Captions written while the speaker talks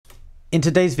In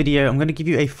today's video, I'm going to give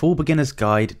you a full beginner's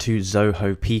guide to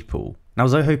Zoho People. Now,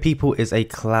 Zoho People is a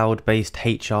cloud-based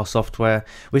HR software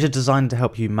which is designed to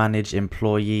help you manage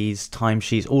employees,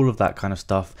 timesheets, all of that kind of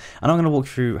stuff. And I'm going to walk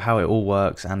through how it all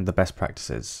works and the best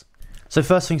practices. So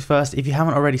first things first, if you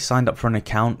haven't already signed up for an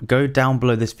account, go down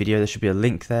below this video. There should be a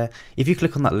link there. If you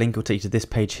click on that link, it will take you to this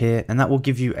page here, and that will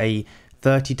give you a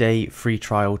 30-day free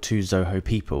trial to Zoho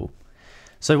People.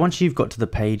 So once you've got to the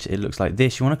page, it looks like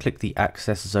this. You want to click the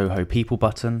Access Zoho People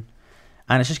button,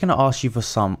 and it's just going to ask you for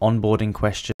some onboarding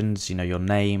questions, your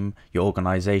name, your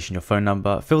organization, your phone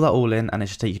number. Fill that all in, and it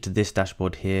should take you to this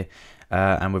dashboard here,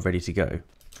 and we're ready to go.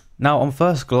 Now, on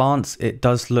first glance, it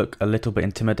does look a little bit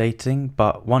intimidating,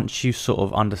 but once you sort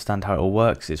of understand how it all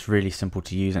works, it's really simple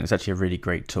to use, and it's actually a really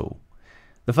great tool.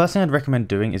 The first thing I'd recommend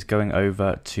doing is going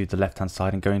over to the left-hand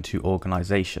side and going to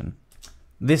Organization.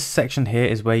 This section here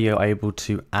is where you're able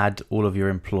to add all of your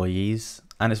employees,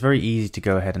 and it's very easy to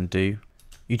go ahead and do.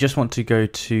 You just want to go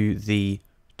to the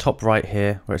top right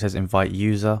here where it says Invite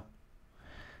User,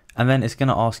 and then it's going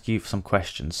to ask you for some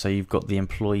questions. So you've got the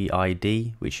employee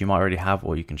ID, which you might already have,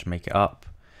 or you can just make it up.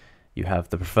 You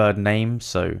have the preferred name,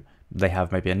 so they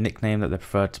have maybe a nickname that they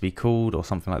prefer to be called or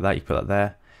something like that. You put that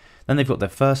there. Then they've got their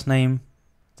first name,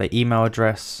 their email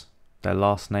address, their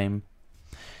last name.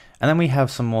 And then we have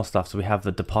some more stuff. So we have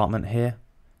the department here.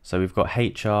 So we've got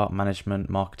HR, management,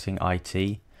 marketing,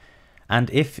 IT. And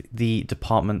if the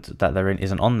department that they're in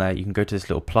isn't on there, you can go to this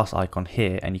little plus icon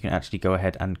here and you can actually go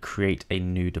ahead and create a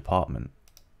new department.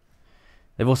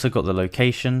 They've also got the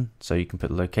location, so you can put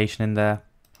the location in there.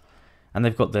 And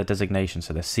they've got their designation,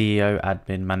 so their CEO,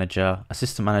 admin, manager,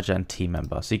 assistant manager, and team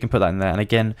member. So you can put that in there. And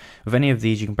again, with any of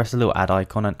these, you can press the little add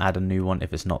icon and add a new one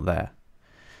if it's not there.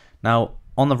 Now,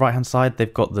 on the right hand side,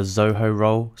 they've got the Zoho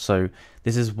role. So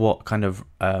this is what kind of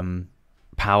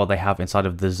power they have inside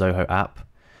of the Zoho app.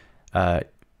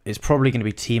 It's probably going to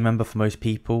be team member for most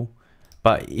people,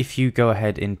 but if you go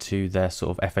ahead into their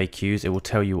sort of FAQs, it will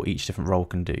tell you what each different role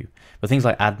can do. But things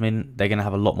like admin, they're going to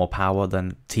have a lot more power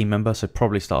than team member, so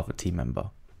probably start off at team member.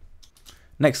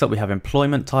 Next up, we have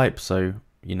employment type. So,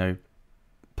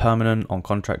 permanent, on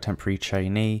contract, temporary,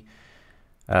 trainee.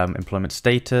 Employment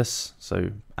status, so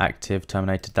active,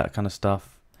 terminated, that kind of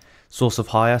stuff. Source of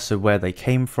hire, so where they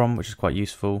came from, which is quite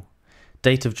useful.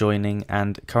 Date of joining,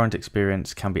 and current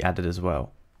experience can be added as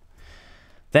well.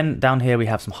 Then down here we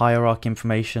have some hierarchy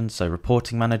information, so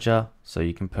reporting manager, so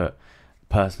you can put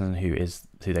person who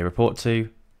they report to,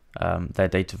 their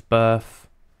date of birth,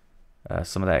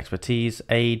 some of their expertise,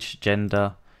 age,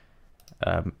 gender,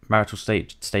 marital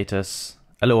status,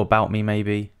 a little about me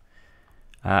maybe.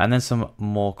 And then some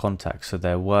more contacts, so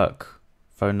their work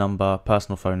phone number,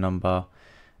 personal phone number,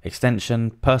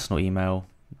 extension, personal email,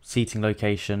 seating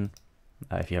location,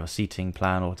 if you have a seating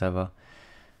plan or whatever,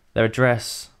 their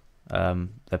address,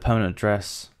 their permanent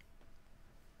address,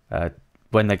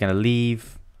 when they're going to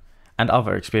leave, and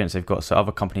other experience they've got, so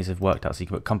other companies they've worked at. So you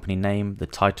can put company name, the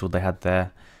title they had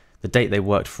there, the date they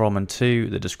worked from and to,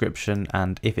 the description,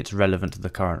 and if it's relevant to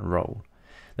the current role.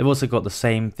 They've also got the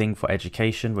same thing for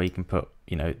education, where you can put,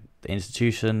 the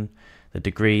institution, the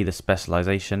degree, the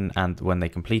specialization, and when they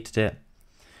completed it.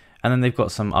 And then they've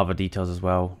got some other details as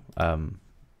well,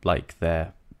 like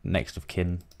their next of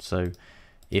kin. So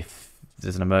if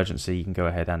there's an emergency, you can go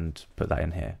ahead and put that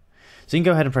in here. So you can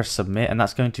go ahead and press submit, and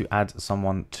that's going to add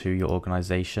someone to your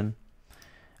organization.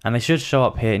 And they should show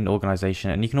up here in organization,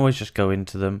 and you can always just go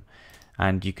into them,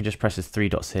 and you can just press these three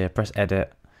dots here, press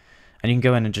edit. And you can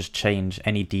go in and just change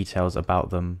any details about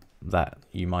them that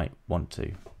you might want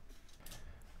to.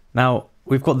 Now,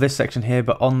 we've got this section here,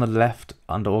 but on the left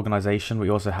under organization, we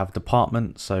also have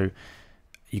department. So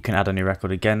you can add a new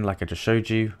record again, like I just showed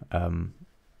you.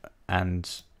 And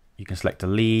you can select a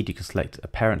lead, you can select a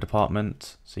parent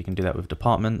department. So you can do that with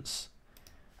departments.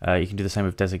 You can do the same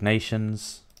with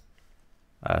designations.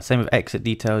 Same with exit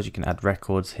details. You can add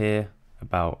records here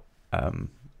about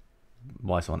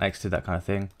why someone exited, that kind of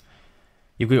thing.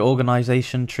 You've got your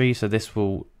organization tree, so this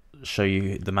will show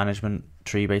you the management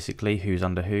tree, basically, who's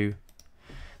under who.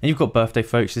 Then you've got birthday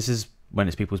folks. This is when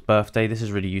it's people's birthday. This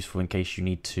is really useful in case you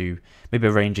need to maybe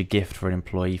arrange a gift for an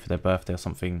employee for their birthday or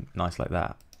something nice like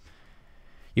that.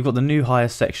 You've got the new hire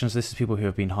sections. This is people who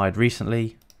have been hired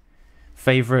recently.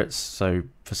 Favorites, so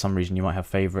for some reason you might have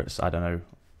favorites. I don't know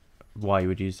why you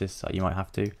would use this. You might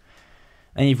have to.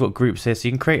 And you've got groups here, so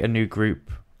you can create a new group.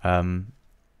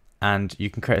 And you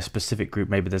can create a specific group.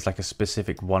 Maybe there's like a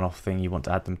specific one-off thing you want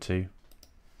to add them to. And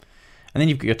then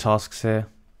you've got your tasks here.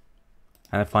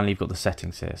 And then finally, you've got the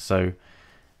settings here. So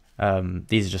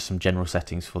these are just some general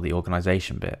settings for the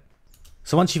organization bit.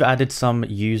 So once you've added some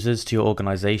users to your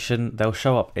organization, they'll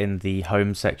show up in the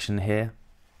home section here.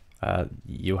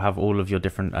 You'll have all of your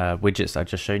different widgets that I've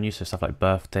just shown you, so stuff like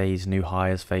birthdays, new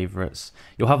hires, favorites.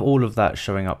 You'll have all of that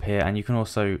showing up here, and you can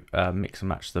also mix and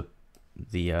match the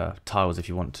tiles if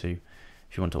you want to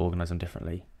organize them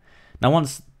differently. Now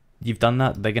once you've done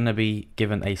that, they're going to be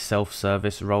given a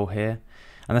self-service role here,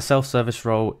 and the self-service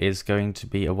role is going to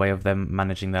be a way of them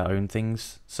managing their own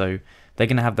things. So they're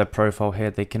going to have their profile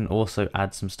here. They can also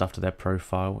add some stuff to their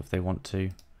profile if they want to.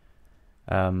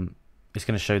 It's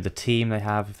going to show the team they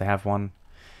have if they have one,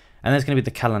 and there's going to be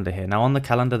the calendar here. Now on the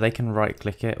calendar, they can right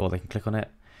click it or they can click on it,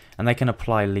 and they can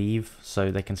apply leave. So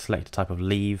they can select a type of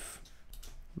leave,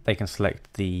 they can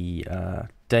select the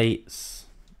dates,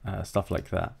 stuff like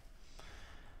that.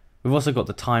 We've also got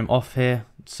the time off here,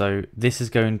 so this is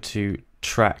going to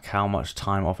track how much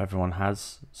time off everyone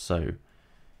has. So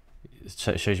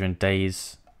it shows you in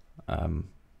days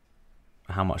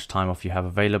how much time off you have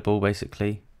available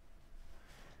basically.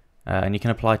 And you can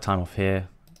apply time off here,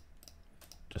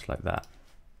 just like that.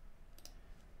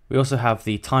 We also have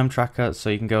the time tracker, so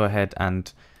you can go ahead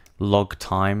and log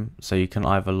time. So you can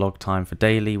either log time for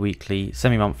daily, weekly,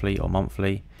 semi-monthly or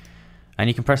monthly. And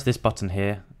you can press this button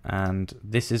here, and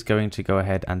this is going to go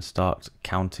ahead and start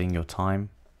counting your time.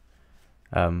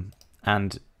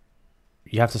 And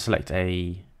you have to select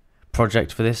a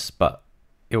project for this, but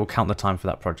it will count the time for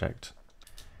that project.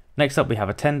 Next up we have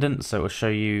attendance, so it will show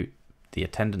you the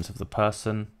attendance of the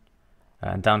person,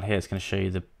 and down here it's going to show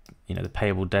you the the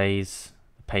payable days,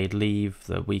 the paid leave,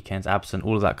 the weekends, absent,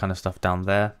 all of that kind of stuff down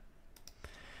there.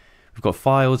 We've got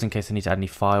files in case I need to add any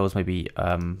files, maybe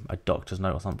a doctor's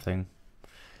note or something.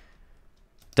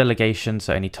 Delegation,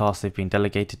 so any tasks they've been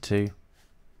delegated to.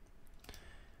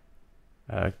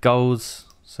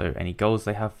 Goals, so any goals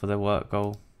they have for their work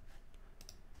goal.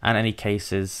 And any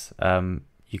cases,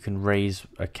 you can raise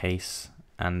a case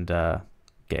and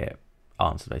get it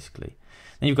answered basically.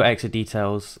 Then you've got exit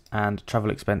details and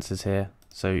travel expenses here.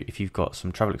 So if you've got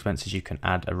some travel expenses, you can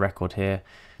add a record here,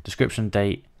 description,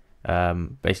 date,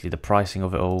 basically the pricing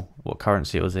of it all, what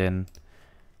currency it was in,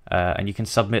 and you can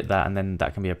submit that, and then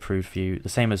that can be approved for you, the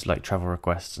same as like travel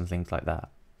requests and things like that.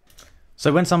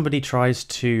 So when somebody tries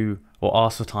to or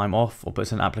asks for time off or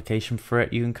puts an application for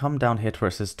it, you can come down here to where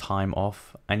it says time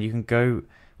off, and you can go,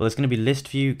 well, there's going to be list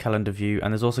view, calendar view,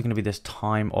 and there's also going to be this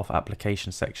time off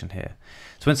application section here.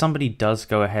 So when somebody does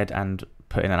go ahead and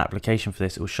put in an application for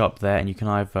this, it will show up there, and you can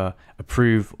either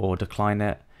approve or decline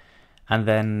it. And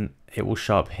then it will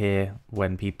show up here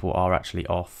when people are actually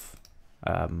off,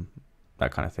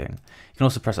 that kind of thing. You can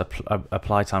also press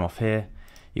apply time off here.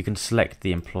 You can select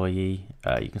the employee,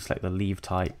 you can select the leave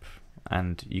type,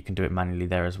 and you can do it manually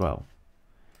there as well.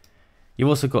 You've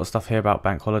also got stuff here about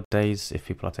bank holidays, if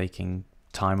people are taking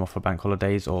time off for bank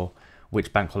holidays, or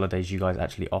which bank holidays you guys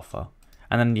actually offer.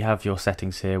 And then you have your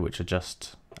settings here, which are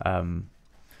just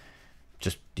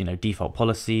default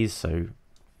policies. So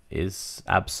is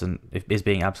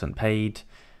being absent paid,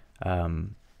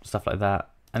 stuff like that.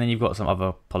 And then you've got some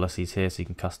other policies here, so you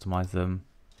can customize them.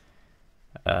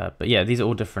 But yeah, these are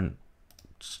all different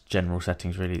general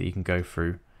settings really that you can go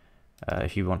through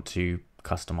if you want to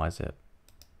customize it.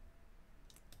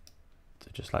 So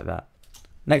just like that.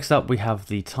 Next up we have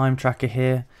the time tracker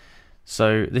here.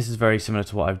 So this is very similar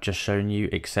to what I've just shown you,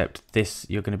 except this,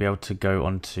 you're going to be able to go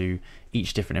onto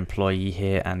each different employee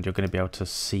here, and you're going to be able to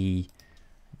see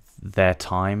their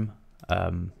time,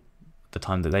 the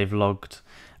time that they've logged.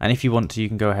 And if you want to, you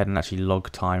can go ahead and actually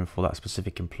log time for that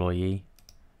specific employee.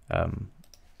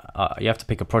 You have to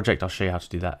pick a project. I'll show you how to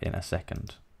do that in a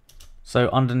second. So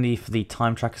underneath the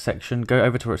time tracker section, go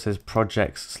over to where it says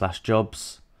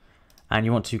projects/jobs, and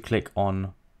you want to click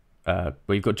on where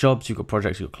you've got jobs, you've got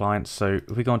projects, you've got clients. So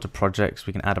if we go into projects,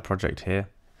 we can add a project here,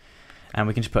 and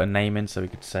we can just put a name in. So we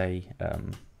could say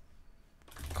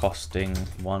costing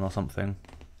one or something.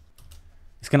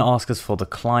 It's going to ask us for the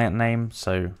client name,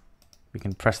 so we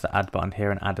can press the add button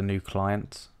here and add a new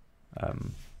client.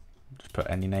 Just put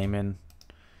any name in,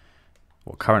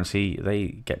 what currency they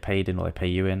get paid in or they pay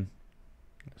you in.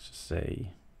 Let's just say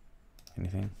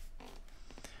anything.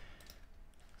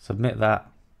 Submit that.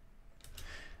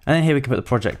 And then here we can put the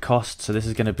project cost. So this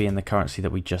is going to be in the currency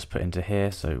that we just put into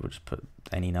here. So we'll just put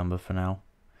any number for now.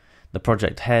 The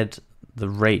project head, the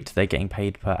rate they're getting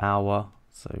paid per hour.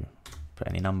 So put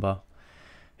any number.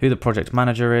 Who the project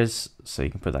manager is. So you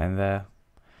can put that in there.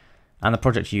 And the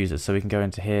project users. So we can go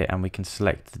into here and we can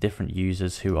select the different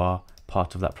users who are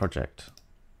part of that project.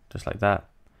 Just like that.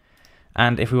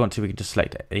 And if we want to, we can just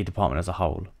select a department as a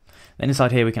whole. Then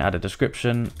inside here we can add a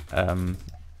description.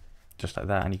 Just like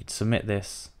that, and you can submit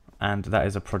this, and that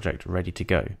is a project ready to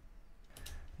go.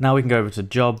 Now we can go over to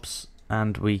jobs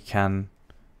and we can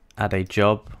add a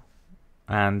job,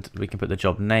 and we can put the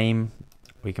job name,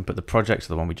 we can put the project,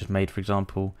 so the one we just made for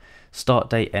example, start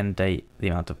date, end date, the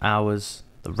amount of hours,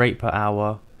 the rate per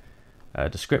hour,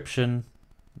 description,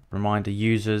 reminder,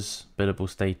 users, billable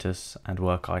status, and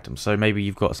work items. So maybe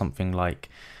you've got something like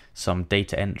some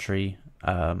data entry,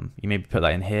 you maybe put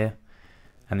that in here,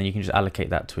 and then you can just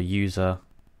allocate that to a user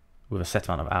with a set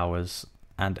amount of hours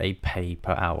and a pay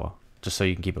per hour, just so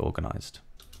you can keep it organized.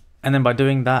 And then by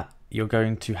doing that, you're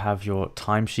going to have your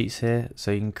timesheets here.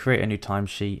 So you can create a new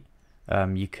timesheet.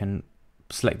 You can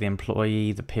select the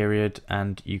employee, the period,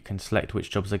 and you can select which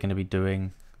jobs they're going to be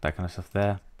doing, that kind of stuff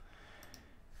there.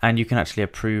 And you can actually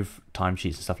approve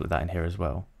timesheets and stuff like that in here as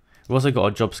well. We've also got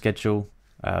a job schedule,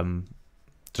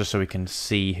 just so we can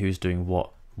see who's doing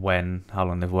what, when, how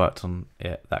long they've worked on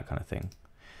it, that kind of thing.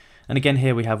 And again,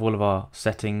 here we have all of our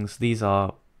settings. These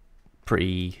are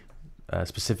pretty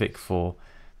specific for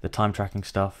the time tracking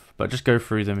stuff, but just go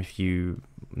through them if you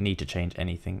need to change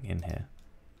anything in here.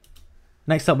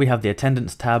 Next up, we have the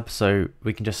attendance tab. So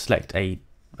we can just select a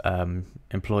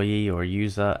employee or a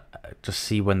user, just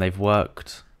see when they've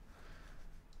worked.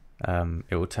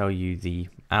 It will tell you the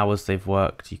hours they've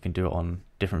worked. You can do it on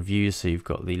different views. So you've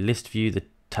got the list view, the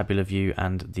tabular view,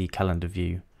 and the calendar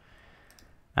view.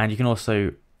 And you can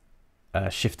also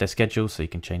shift their schedule, so you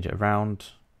can change it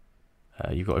around.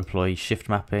 You've got employee shift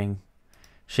mapping,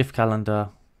 shift calendar,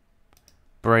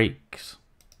 breaks,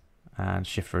 and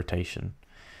shift rotation.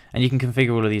 And you can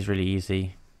configure all of these really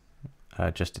easy.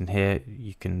 Just in here,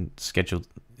 you can schedule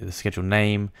the schedule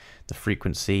name, the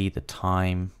frequency, the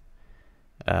time,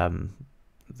 the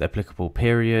applicable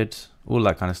period, all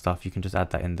that kind of stuff. You can just add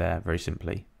that in there very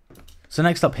simply. So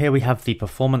next up here we have the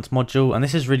performance module, and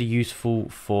this is really useful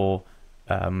for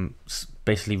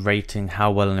basically rating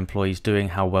how well an employee is doing,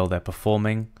 how well they're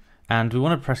performing. And we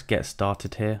want to press get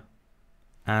started here.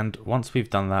 And once we've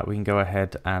done that, we can go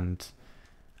ahead and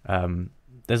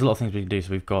there's a lot of things we can do.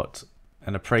 So we've got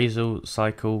an appraisal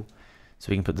cycle, so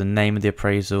we can put the name of the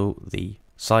appraisal, the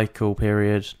cycle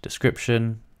period,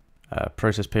 description,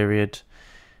 process period.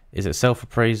 Is it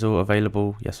self-appraisal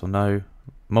available? Yes or no.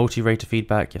 Multi-rater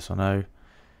feedback? Yes or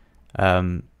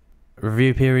no.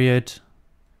 Review period,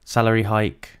 salary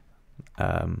hike.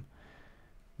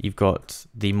 You've got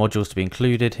the modules to be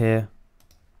included here,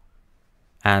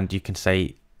 and you can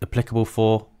say applicable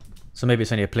for. So maybe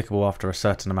it's only applicable after a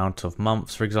certain amount of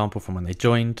months, for example, from when they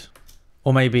joined,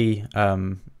 or maybe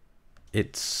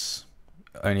it's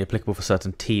only applicable for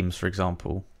certain teams, for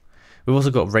example. We've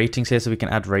also got ratings here, so we can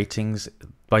add ratings.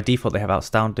 By default, they have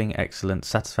outstanding, excellent,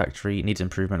 satisfactory, needs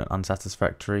improvement, and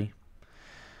unsatisfactory.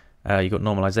 You've got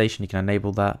normalization, you can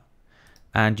enable that.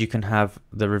 And you can have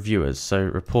the reviewers, so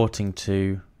reporting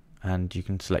to, and you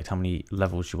can select how many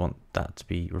levels you want that to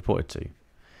be reported to.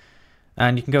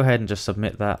 And you can go ahead and just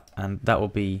submit that, and that will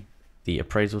be the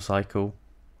appraisal cycle.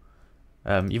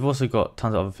 You've also got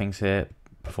tons of other things here: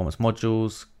 performance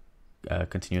modules,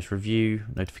 continuous review,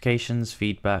 notifications,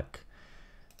 feedback.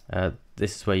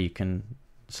 This is where you can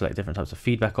select different types of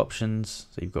feedback options.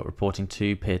 So you've got reporting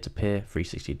to, peer-to-peer,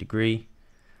 360-degree,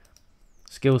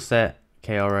 skill set,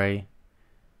 KRA,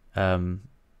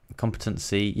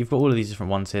 competency. You've got all of these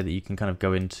different ones here that you can kind of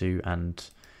go into and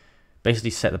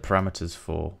basically set the parameters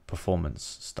for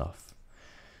performance stuff.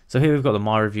 So here we've got the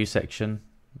My Review section.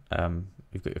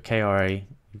 You've got your KRA,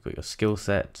 you've got your skill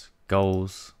set,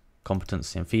 goals,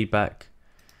 competency, and feedback.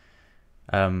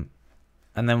 And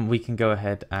then we can go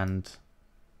ahead and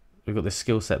we've got the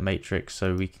skill set matrix,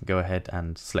 so we can go ahead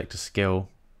and select a skill,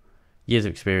 years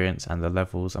of experience, and the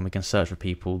levels, and we can search for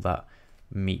people that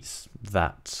meets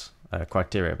that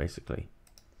criteria basically.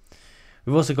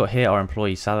 We've also got here our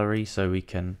employee salary, so we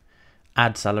can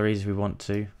add salaries if we want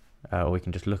to, or we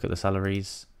can just look at the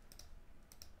salaries.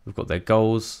 We've got their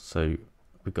goals, so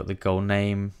we've got the goal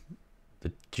name,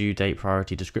 the due date,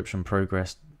 priority, description,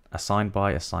 progress, assigned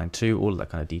by, assigned to, all of that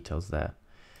kind of details there.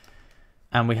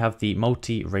 And we have the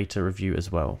multi-rater review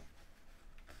as well.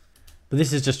 But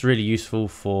this is just really useful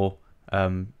for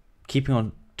keeping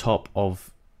on top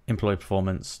of employee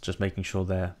performance, just making sure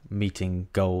they're meeting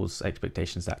goals,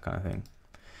 expectations, that kind of thing.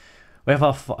 We have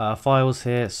our files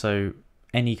here, so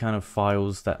any kind of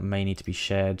files that may need to be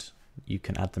shared, you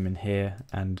can add them in here,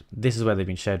 and this is where they've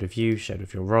been shared with you, shared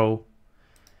with your role.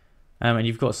 And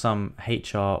you've got some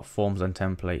HR forms and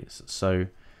templates, so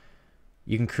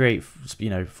you can create,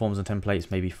 forms and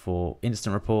templates maybe for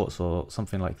instant reports or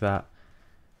something like that,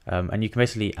 and you can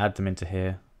basically add them into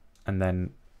here, and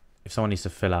then if someone needs to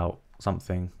fill out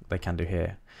something, they can do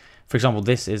here. For example,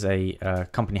 this is a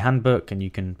company handbook, and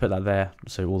you can put that there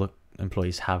so all the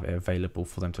employees have it available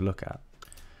for them to look at.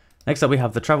 Next up, we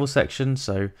have the travel section.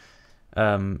 So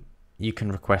you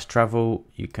can request travel.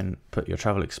 You can put your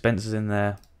travel expenses in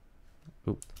there.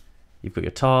 You've got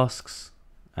your tasks,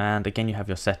 and again, you have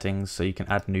your settings. So you can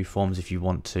add new forms if you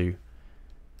want to,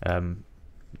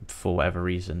 for whatever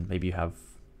reason. Maybe you have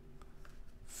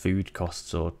food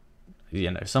costs or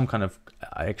some kind of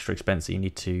extra expense that you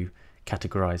need to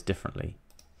categorize differently.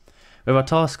 We have our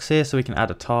tasks here, so we can add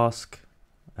a task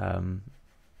in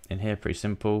here, pretty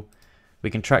simple. We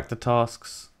can track the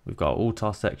tasks. We've got our all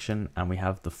task section, and we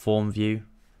have the form view,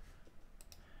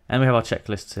 and we have our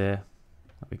checklists here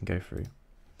that we can go through.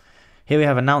 Here we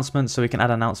have announcements, so we can add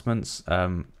announcements.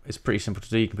 It's pretty simple to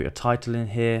do. You can put your title in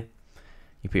here,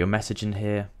 you put your message in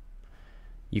here,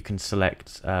 you can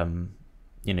select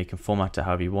you can format it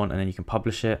however you want, and then you can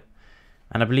publish it.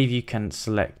 And I believe you can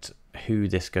select who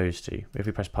this goes to. If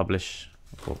we press publish,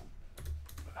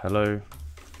 hello,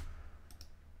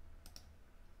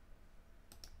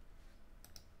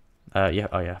 yeah,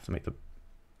 I have to make the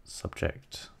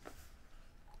subject.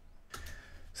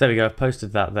 So there we go, I've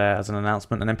posted that there as an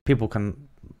announcement, and then people can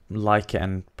like it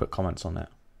and put comments on it.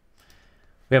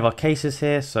 We have our cases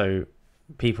here, so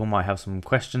people might have some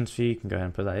questions for you. You can go ahead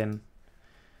and put that in.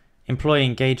 Employee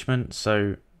engagement,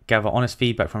 so gather honest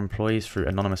feedback from employees through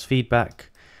anonymous feedback.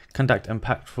 Conduct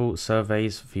impactful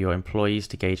surveys for your employees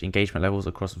to gauge engagement levels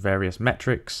across various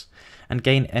metrics, and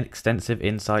gain extensive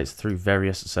insights through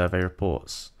various survey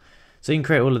reports. So you can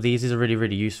create all of these. These are really,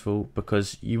 really useful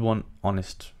because you want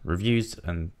honest reviews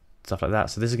and stuff like that.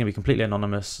 So this is going to be completely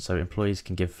anonymous, so employees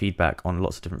can give feedback on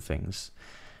lots of different things.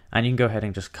 And you can go ahead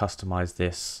and just customize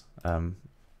this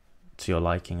to your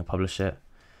liking and publish it.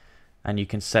 And you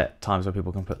can set times where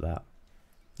people can put that.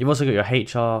 You've also got your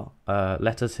HR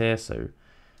letters here, so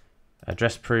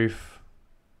address proof,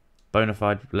 bona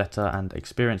fide letter, and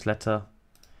experience letter.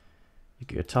 You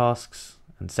get your tasks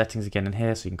and settings again in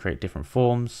here, so you can create different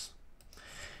forms.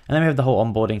 And then we have the whole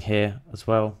onboarding here as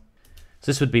well.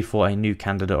 So this would be for a new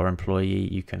candidate or employee.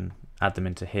 You can add them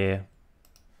into here,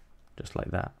 just like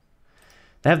that.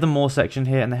 They have the more section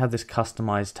here, and they have this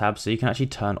customized tab, so you can actually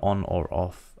turn on or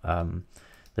off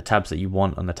the tabs that you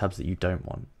want and the tabs that you don't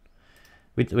want.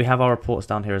 We have our reports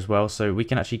down here as well, so we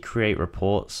can actually create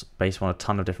reports based on a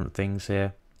ton of different things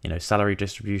here. Salary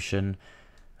distribution,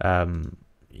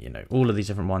 all of these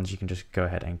different ones you can just go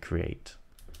ahead and create.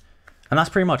 And that's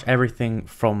pretty much everything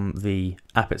from the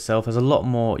app itself. There's a lot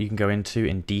more you can go into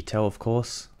in detail, of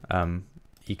course.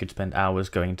 You could spend hours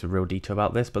going into real detail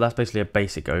about this, but that's basically a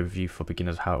basic overview for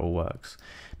beginners how it all works.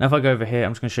 Now if I go over here,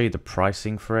 I'm just going to show you the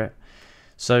pricing for it.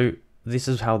 So this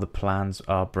is how the plans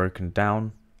are broken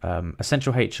down.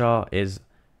 Essential HR is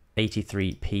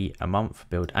 83p a month,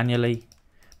 billed annually.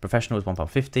 Professional is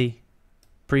 £1.50.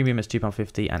 Premium is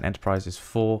 £2.50, and Enterprise is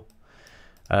 £4.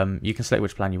 You can select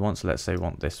which plan you want. So let's say we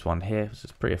want this one here, which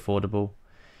is pretty affordable.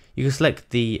 You can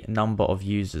select the number of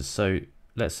users. So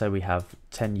let's say we have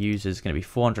 10 users, going to be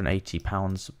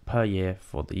 £480 per year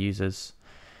for the users.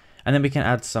 And then we can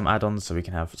add some add-ons. So we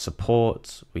can have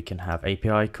support, we can have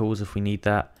API calls if we need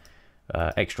that,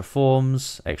 extra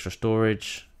forms, extra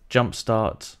storage,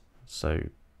 jumpstart. So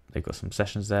they've got some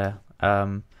sessions there.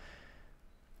 And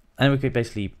then we could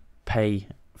basically pay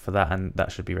for that, and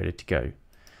that should be ready to go.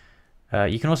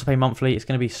 You can also pay monthly. It's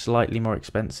going to be slightly more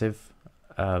expensive,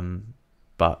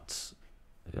 but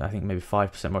I think maybe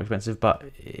 5% more expensive. But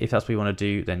if that's what you want to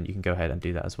do, then you can go ahead and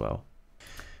do that as well.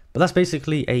 But that's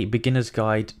basically a beginner's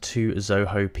guide to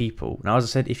Zoho People. Now, as I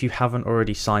said, if you haven't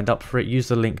already signed up for it, use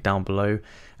the link down below,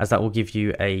 as that will give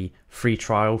you a free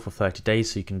trial for 30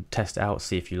 days so you can test it out,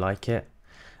 see if you like it.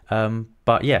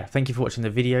 But yeah, thank you for watching the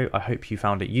video. I hope you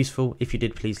found it useful. If you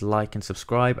did, please like and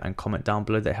subscribe and comment down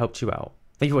below that helped you out.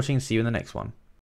 Thank you for watching, and see you in the next one.